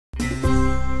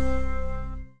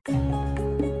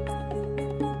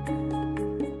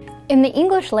In the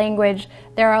English language,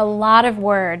 there are a lot of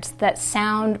words that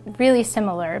sound really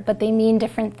similar, but they mean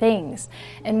different things.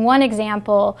 And one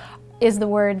example is the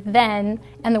word then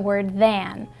and the word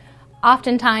than.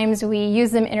 Oftentimes we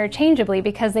use them interchangeably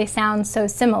because they sound so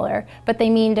similar, but they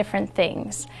mean different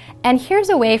things. And here's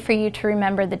a way for you to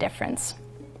remember the difference.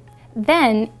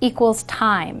 Then equals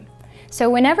time. So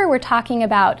whenever we're talking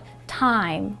about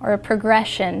time or a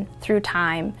progression through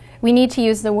time, we need to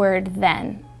use the word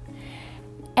then.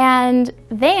 And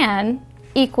than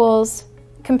equals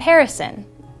comparison.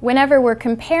 Whenever we're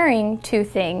comparing two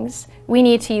things, we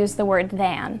need to use the word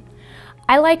than.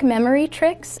 I like memory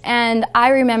tricks, and I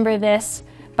remember this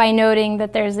by noting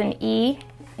that there's an E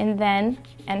in then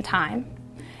and time,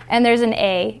 and there's an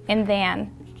A in than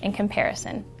in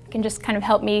comparison. It can just kind of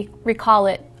help me recall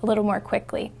it a little more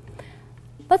quickly.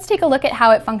 Let's take a look at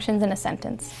how it functions in a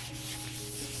sentence.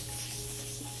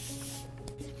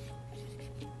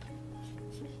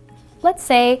 Let's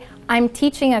say I'm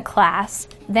teaching a class,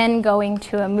 then going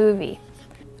to a movie.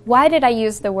 Why did I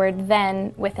use the word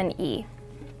then with an E?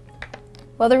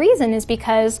 Well, the reason is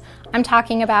because I'm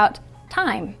talking about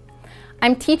time.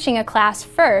 I'm teaching a class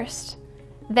first,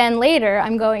 then later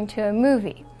I'm going to a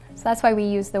movie. So that's why we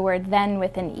use the word then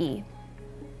with an E.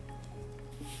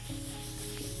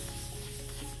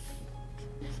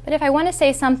 But if I want to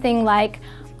say something like,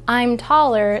 I'm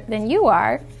taller than you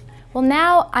are, well,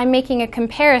 now I'm making a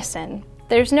comparison.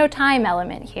 There's no time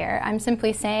element here. I'm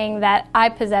simply saying that I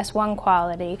possess one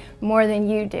quality more than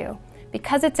you do.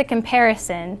 Because it's a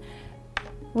comparison,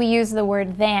 we use the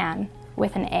word than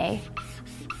with an A.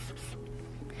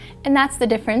 And that's the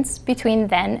difference between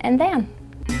then and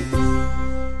than.